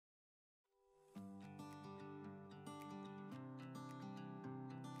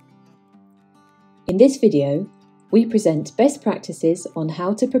In this video, we present best practices on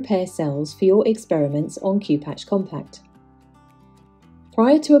how to prepare cells for your experiments on QPatch Compact.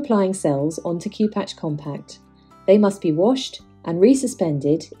 Prior to applying cells onto QPatch Compact, they must be washed and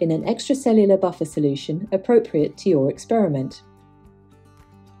resuspended in an extracellular buffer solution appropriate to your experiment.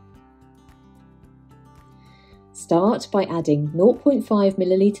 Start by adding 0.5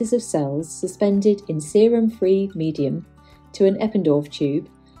 ml of cells suspended in serum-free medium to an Eppendorf tube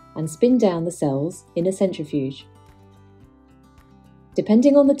and spin down the cells in a centrifuge.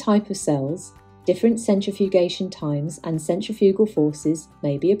 Depending on the type of cells, different centrifugation times and centrifugal forces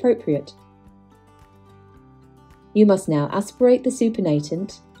may be appropriate. You must now aspirate the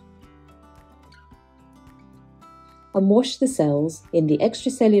supernatant and wash the cells in the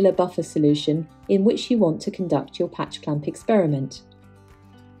extracellular buffer solution in which you want to conduct your patch clamp experiment.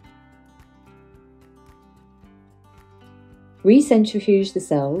 Recentrifuge the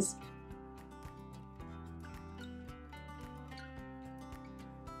cells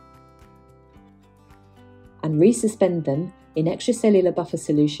and resuspend them in extracellular buffer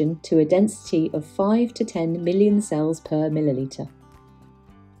solution to a density of 5 to 10 million cells per milliliter.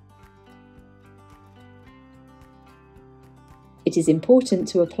 It is important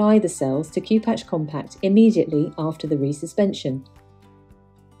to apply the cells to QPatch Compact immediately after the resuspension.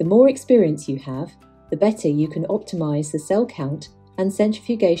 The more experience you have, the better you can optimize the cell count and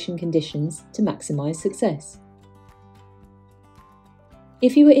centrifugation conditions to maximize success.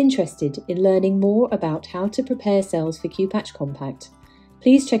 If you are interested in learning more about how to prepare cells for QPatch Compact,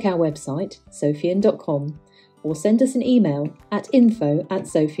 please check our website, sophion.com, or send us an email at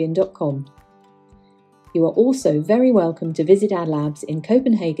info@sophion.com. You are also very welcome to visit our labs in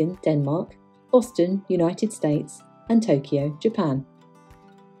Copenhagen, Denmark, Boston, United States, and Tokyo, Japan.